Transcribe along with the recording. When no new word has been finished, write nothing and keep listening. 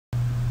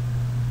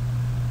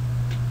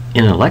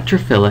In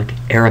electrophilic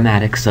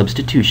aromatic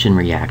substitution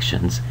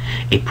reactions,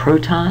 a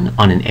proton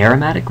on an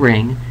aromatic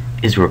ring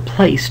is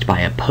replaced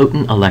by a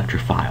potent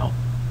electrophile.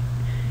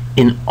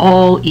 In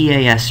all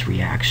EAS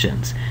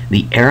reactions,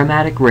 the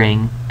aromatic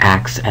ring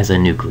acts as a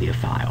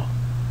nucleophile.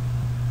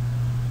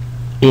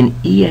 In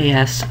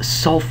EAS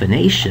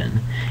sulfonation,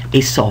 a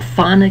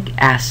sulfonic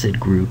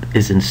acid group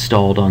is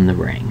installed on the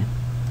ring.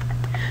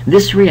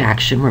 This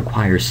reaction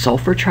requires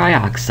sulfur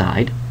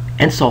trioxide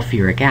and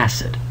sulfuric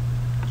acid,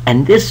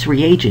 and this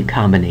reagent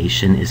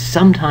combination is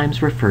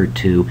sometimes referred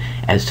to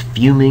as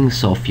fuming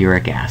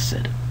sulfuric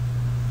acid.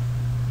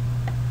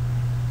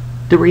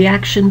 The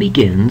reaction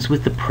begins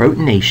with the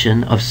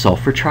protonation of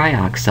sulfur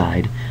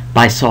trioxide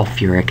by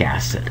sulfuric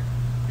acid.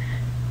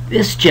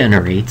 This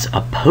generates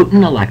a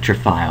potent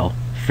electrophile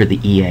for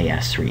the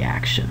EAS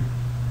reaction.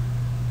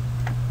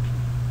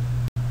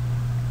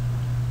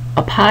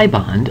 A pi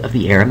bond of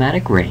the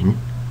aromatic ring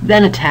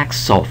then attacks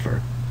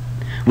sulfur,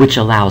 which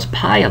allows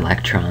pi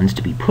electrons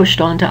to be pushed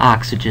onto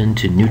oxygen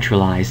to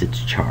neutralize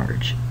its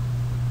charge.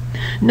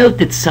 Note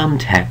that some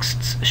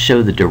texts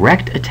show the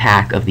direct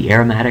attack of the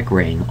aromatic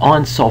ring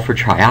on sulfur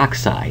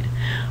trioxide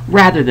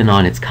rather than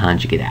on its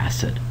conjugate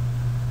acid.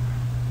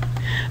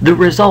 The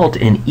result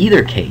in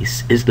either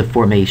case is the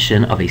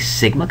formation of a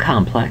sigma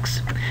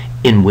complex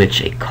in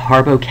which a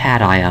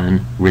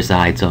carbocation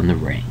resides on the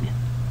ring.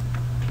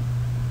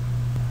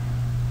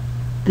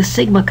 The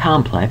sigma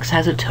complex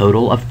has a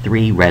total of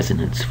 3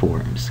 resonance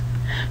forms.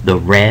 The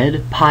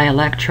red pi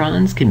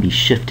electrons can be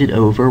shifted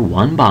over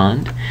one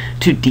bond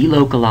to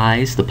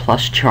delocalize the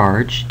plus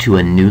charge to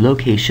a new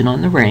location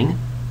on the ring.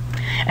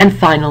 And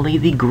finally,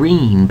 the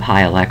green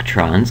pi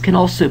electrons can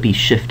also be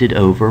shifted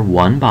over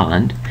one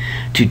bond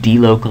to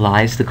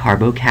delocalize the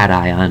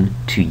carbocation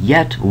to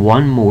yet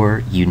one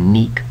more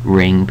unique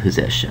ring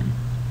position.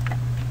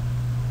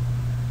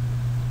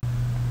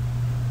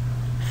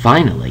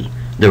 Finally,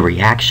 the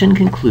reaction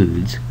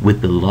concludes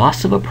with the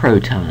loss of a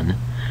proton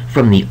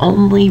from the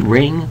only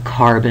ring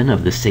carbon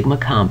of the sigma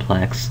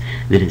complex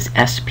that is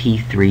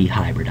sp3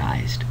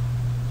 hybridized.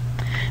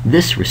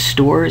 This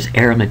restores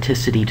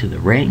aromaticity to the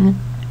ring,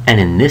 and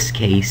in this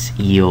case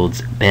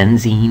yields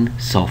benzene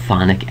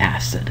sulfonic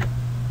acid.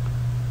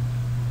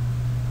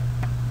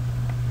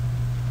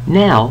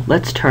 Now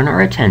let's turn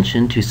our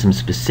attention to some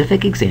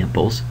specific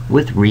examples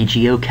with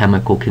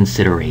regiochemical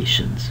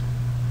considerations.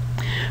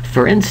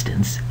 For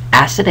instance,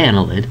 acid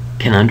analyte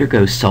can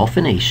undergo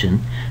sulfonation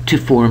to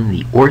form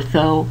the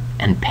ortho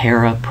and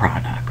para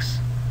products.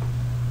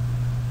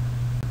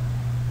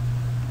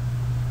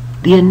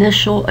 The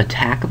initial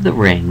attack of the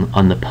ring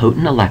on the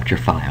potent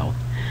electrophile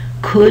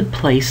could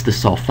place the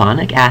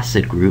sulfonic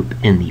acid group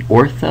in the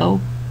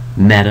ortho,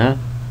 meta,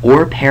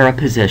 or para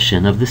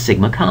position of the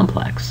sigma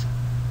complex.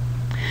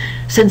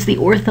 Since the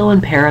ortho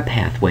and para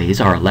pathways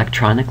are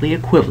electronically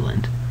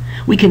equivalent,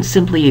 we can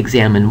simply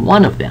examine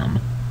one of them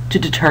to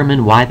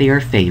determine why they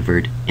are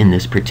favored in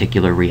this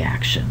particular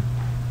reaction.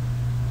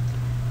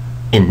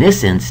 In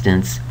this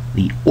instance,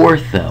 the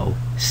ortho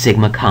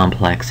sigma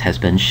complex has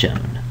been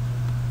shown.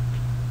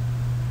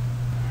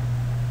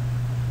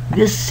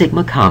 This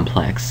sigma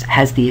complex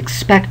has the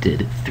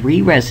expected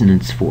 3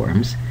 resonance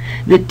forms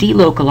that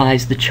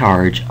delocalize the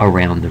charge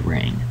around the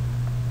ring.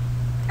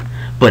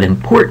 But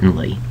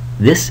importantly,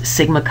 this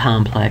sigma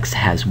complex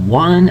has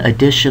one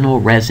additional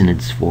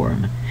resonance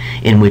form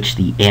in which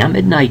the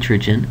amide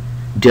nitrogen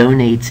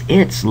donates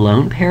its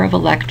lone pair of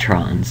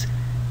electrons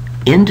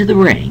into the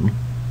ring,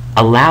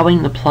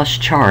 allowing the plus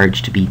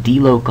charge to be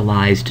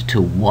delocalized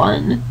to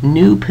one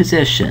new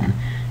position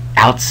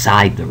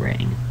outside the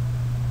ring.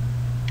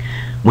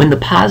 When the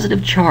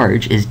positive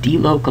charge is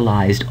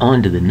delocalized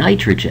onto the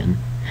nitrogen,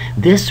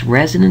 this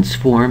resonance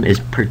form is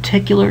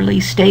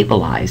particularly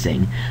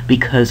stabilizing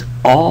because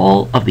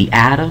all of the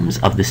atoms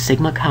of the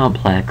sigma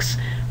complex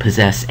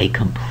possess a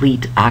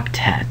complete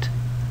octet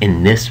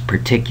in this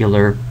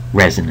particular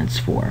resonance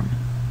form.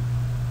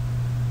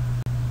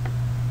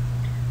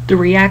 The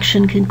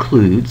reaction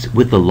concludes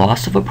with the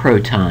loss of a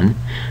proton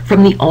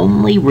from the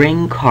only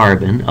ring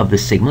carbon of the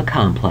sigma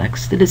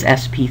complex that is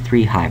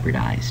sp3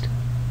 hybridized.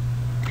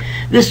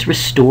 This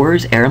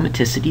restores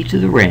aromaticity to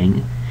the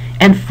ring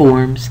and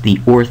forms the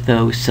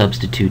ortho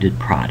substituted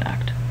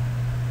product.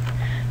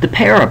 The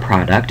para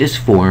product is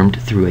formed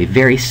through a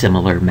very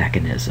similar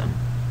mechanism.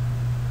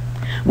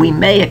 We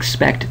may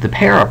expect the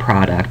para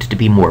product to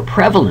be more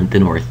prevalent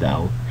than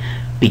ortho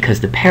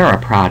because the para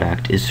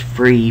product is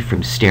free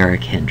from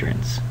steric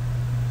hindrance.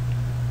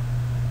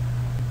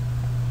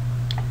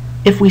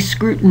 If we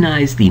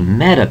scrutinize the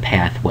meta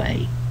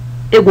pathway,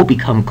 it will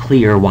become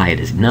clear why it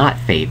is not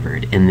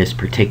favored in this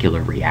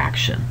particular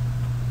reaction.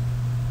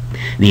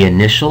 The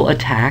initial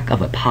attack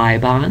of a pi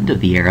bond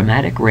of the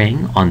aromatic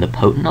ring on the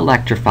potent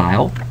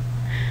electrophile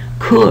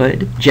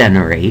could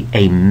generate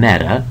a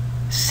meta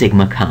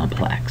sigma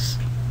complex.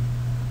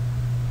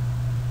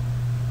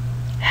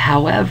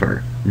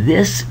 However,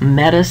 this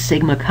meta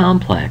sigma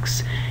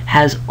complex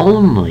has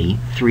only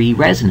 3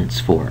 resonance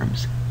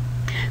forms.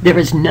 There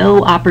is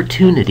no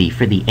opportunity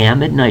for the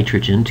amide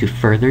nitrogen to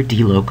further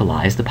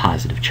delocalize the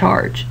positive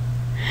charge.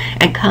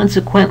 and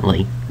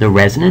consequently the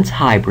resonance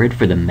hybrid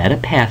for the meta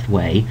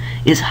pathway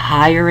is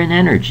higher in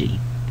energy,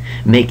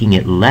 making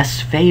it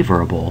less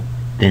favorable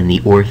than the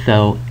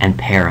ortho and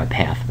para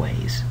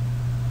pathways.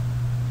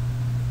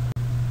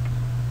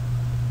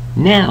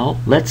 Now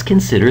let's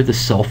consider the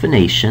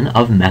sulfonation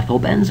of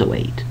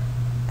methylbenzoate,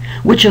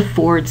 which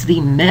affords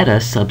the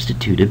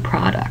meta-substituted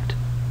product.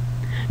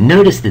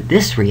 Notice that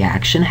this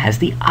reaction has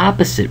the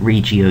opposite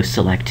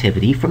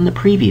regioselectivity from the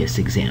previous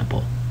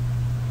example.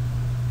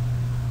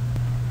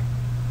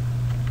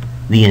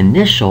 The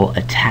initial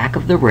attack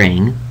of the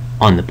ring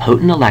on the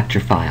potent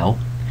electrophile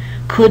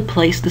could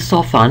place the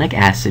sulfonic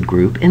acid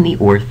group in the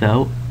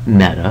ortho,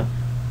 meta,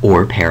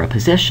 or para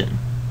position.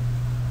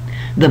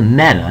 The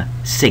meta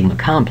sigma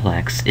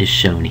complex is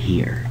shown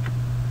here.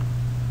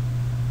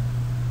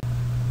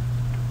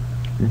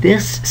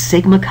 This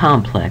sigma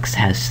complex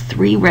has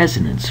 3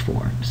 resonance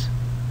forms.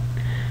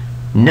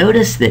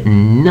 Notice that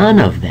none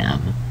of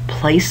them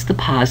place the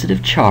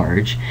positive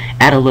charge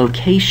at a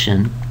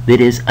location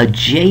that is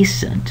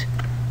adjacent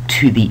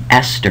to the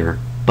ester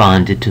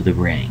bonded to the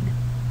ring.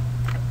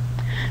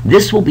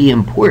 This will be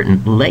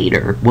important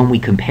later when we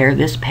compare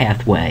this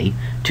pathway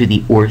to the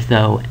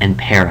ortho and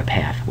para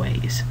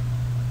pathways.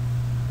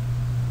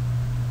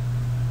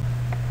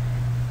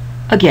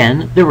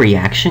 Again, the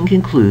reaction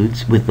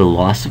concludes with the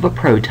loss of a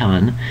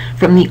proton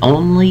from the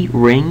only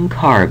ring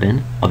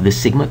carbon of the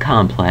sigma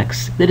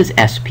complex that is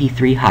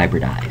sp3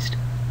 hybridized.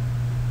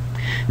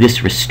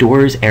 This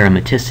restores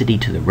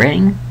aromaticity to the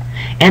ring,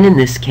 and in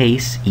this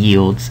case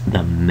yields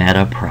the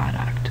meta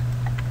product.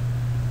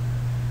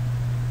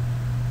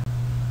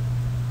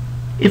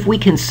 If we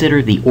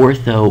consider the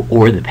ortho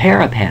or the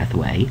para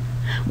pathway,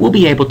 we'll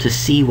be able to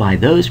see why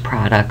those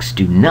products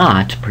do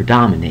not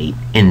predominate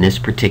in this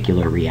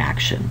particular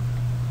reaction.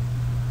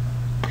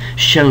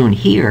 Shown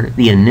here,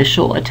 the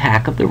initial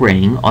attack of the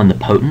ring on the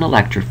potent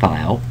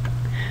electrophile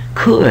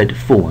could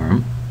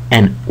form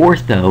an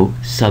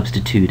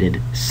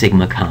ortho-substituted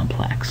sigma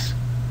complex.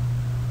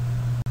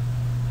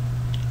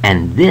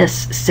 And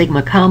this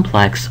sigma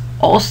complex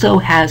also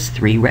has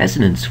 3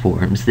 resonance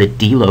forms that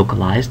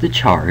delocalize the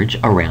charge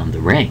around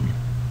the ring.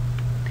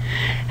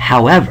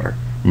 However,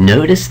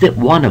 notice that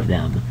one of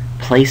them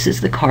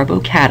places the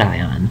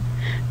carbocation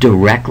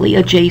directly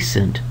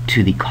adjacent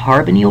to the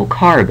carbonyl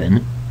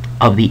carbon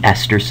of the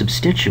ester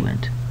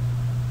substituent.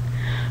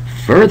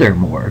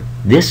 Furthermore,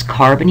 this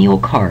carbonyl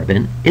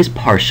carbon is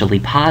partially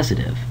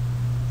positive,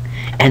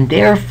 and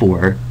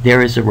therefore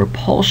there is a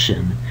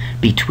repulsion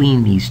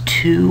between these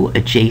 2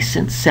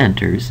 adjacent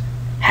centers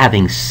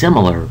having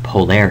similar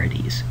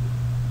polarities.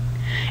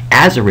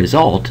 As a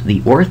result, the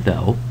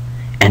ortho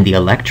and the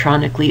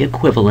electronically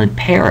equivalent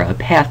para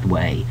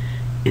pathway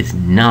is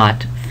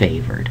not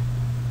favored.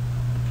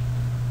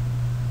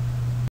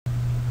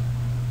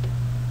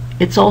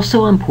 It's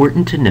also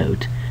important to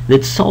note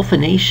that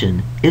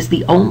sulfonation is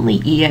the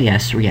only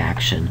EAS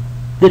reaction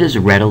that is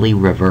readily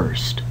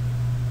reversed.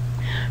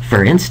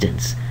 For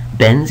instance,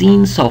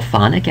 benzene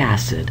sulfonic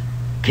acid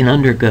can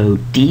undergo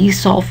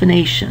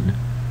desulfonation,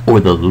 or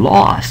the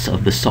loss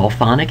of the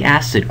sulfonic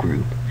acid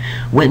group,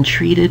 when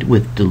treated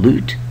with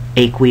dilute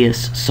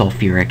aqueous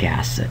sulfuric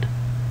acid.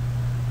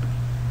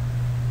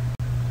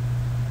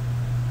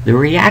 The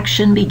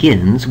reaction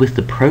begins with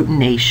the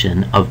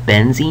protonation of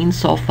benzene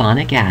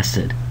sulfonic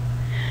acid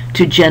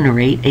to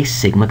generate a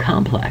sigma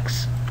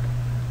complex.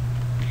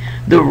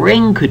 The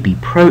ring could be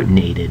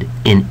protonated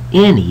in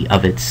any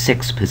of its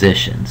 6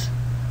 positions.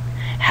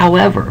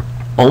 However,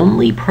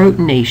 only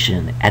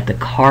protonation at the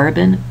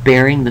carbon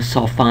bearing the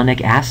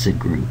sulfonic acid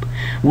group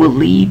will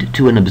lead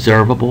to an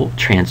observable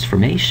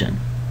transformation.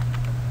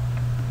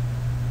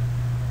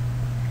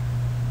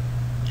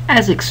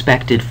 As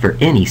expected for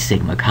any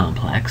sigma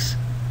complex,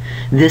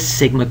 this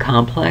sigma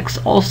complex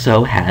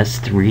also has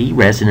 3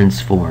 resonance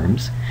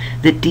forms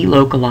that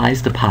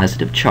delocalize the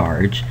positive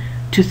charge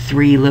to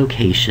 3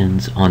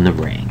 locations on the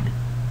ring.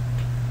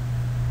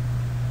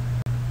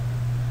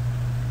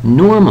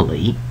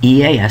 Normally,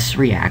 EAS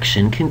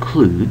reaction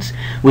concludes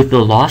with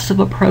the loss of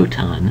a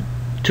proton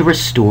to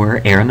restore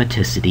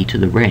aromaticity to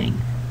the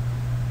ring.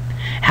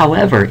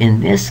 However, in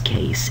this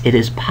case, it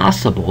is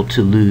possible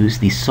to lose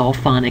the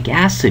sulfonic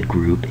acid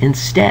group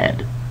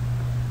instead.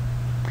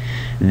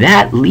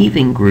 That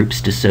leaving group's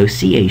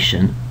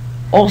dissociation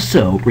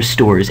also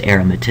restores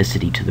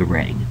aromaticity to the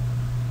ring,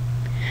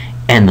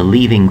 and the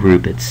leaving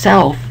group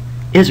itself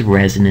is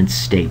resonance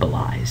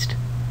stabilized.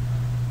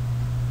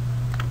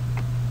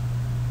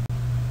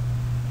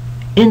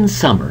 In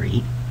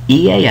summary,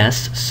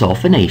 EAS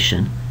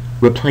sulfonation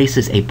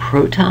replaces a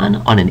proton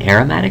on an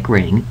aromatic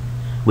ring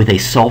with a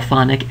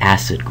sulfonic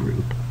acid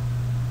group.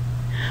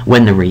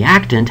 When the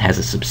reactant has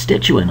a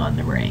substituent on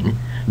the ring,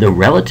 the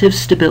relative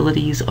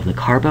stabilities of the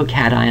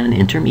carbocation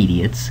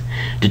intermediates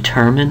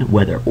determine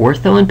whether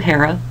ortho and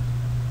para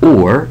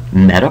or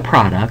meta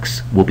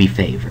products will be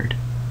favored.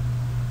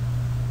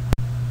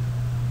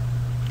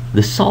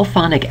 The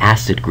sulfonic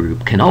acid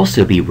group can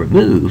also be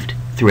removed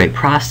through a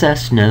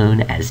process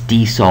known as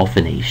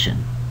desulfonation,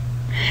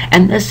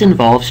 and this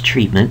involves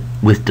treatment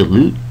with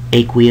dilute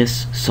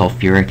aqueous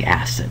sulfuric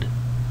acid.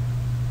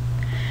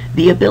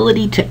 The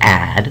ability to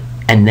add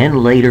and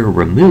then later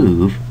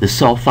remove the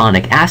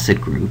sulfonic acid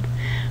group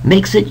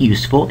makes it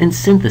useful in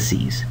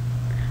syntheses,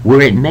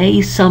 where it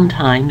may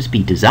sometimes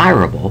be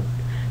desirable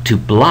to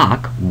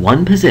block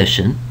one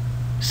position,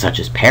 such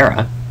as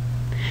para,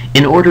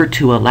 in order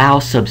to allow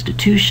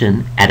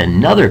substitution at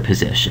another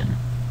position,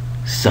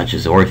 such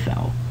as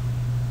ortho.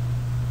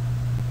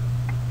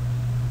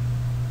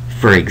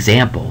 For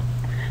example,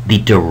 the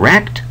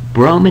direct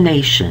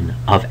bromination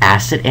of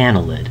acid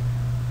analyte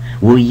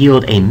will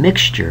yield a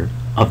mixture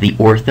of the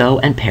ortho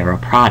and para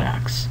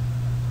products.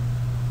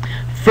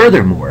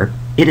 Furthermore,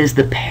 it is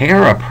the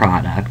para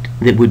product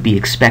that would be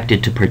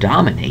expected to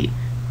predominate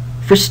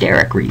for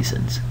steric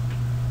reasons.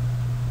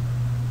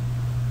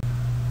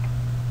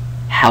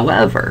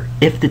 However,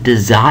 if the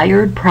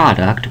desired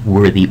product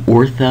were the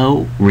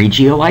ortho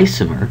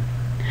regioisomer,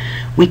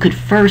 we could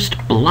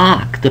first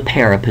block the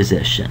para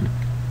position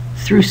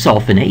through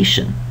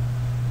sulfonation.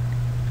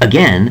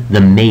 Again,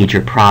 the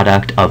major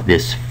product of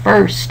this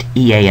first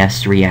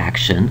EAS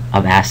reaction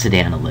of acid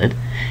analyte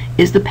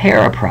is the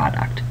para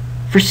product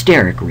for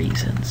steric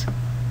reasons.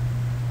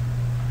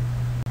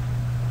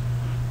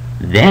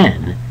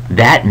 Then,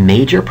 that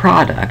major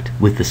product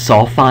with the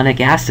sulfonic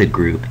acid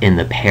group in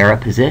the para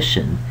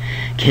position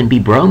can be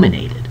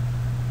brominated.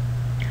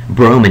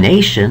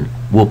 Bromination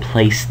will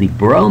place the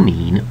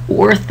bromine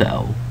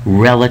ortho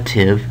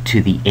relative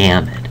to the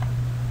amide.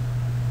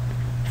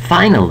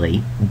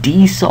 Finally,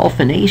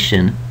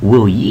 desulfonation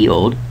will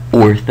yield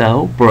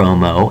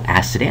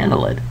ortho-bromo-acid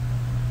analyte.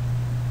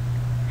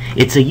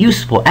 It's a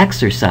useful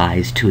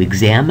exercise to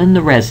examine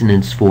the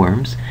resonance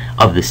forms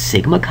of the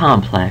sigma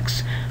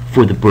complex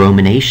for the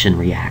bromination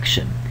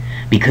reaction,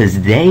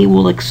 because they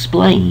will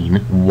explain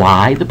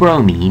why the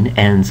bromine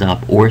ends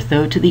up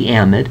ortho to the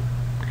amide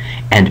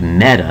and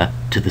meta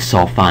to the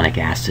sulfonic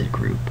acid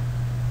group.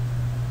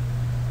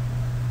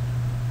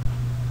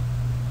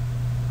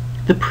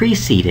 The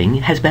preceding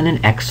has been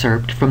an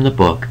excerpt from the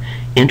book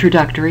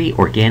Introductory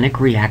Organic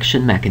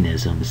Reaction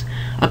Mechanisms,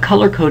 a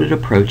color-coded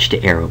approach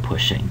to arrow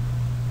pushing.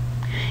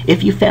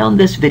 If you found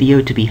this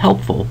video to be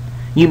helpful,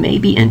 you may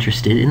be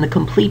interested in the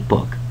complete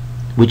book,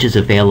 which is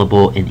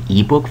available in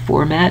ebook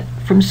format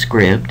from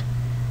Scribd,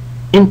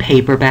 in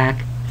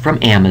paperback from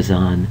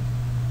Amazon,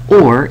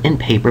 or in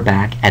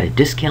paperback at a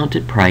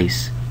discounted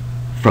price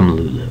from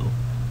Lulu.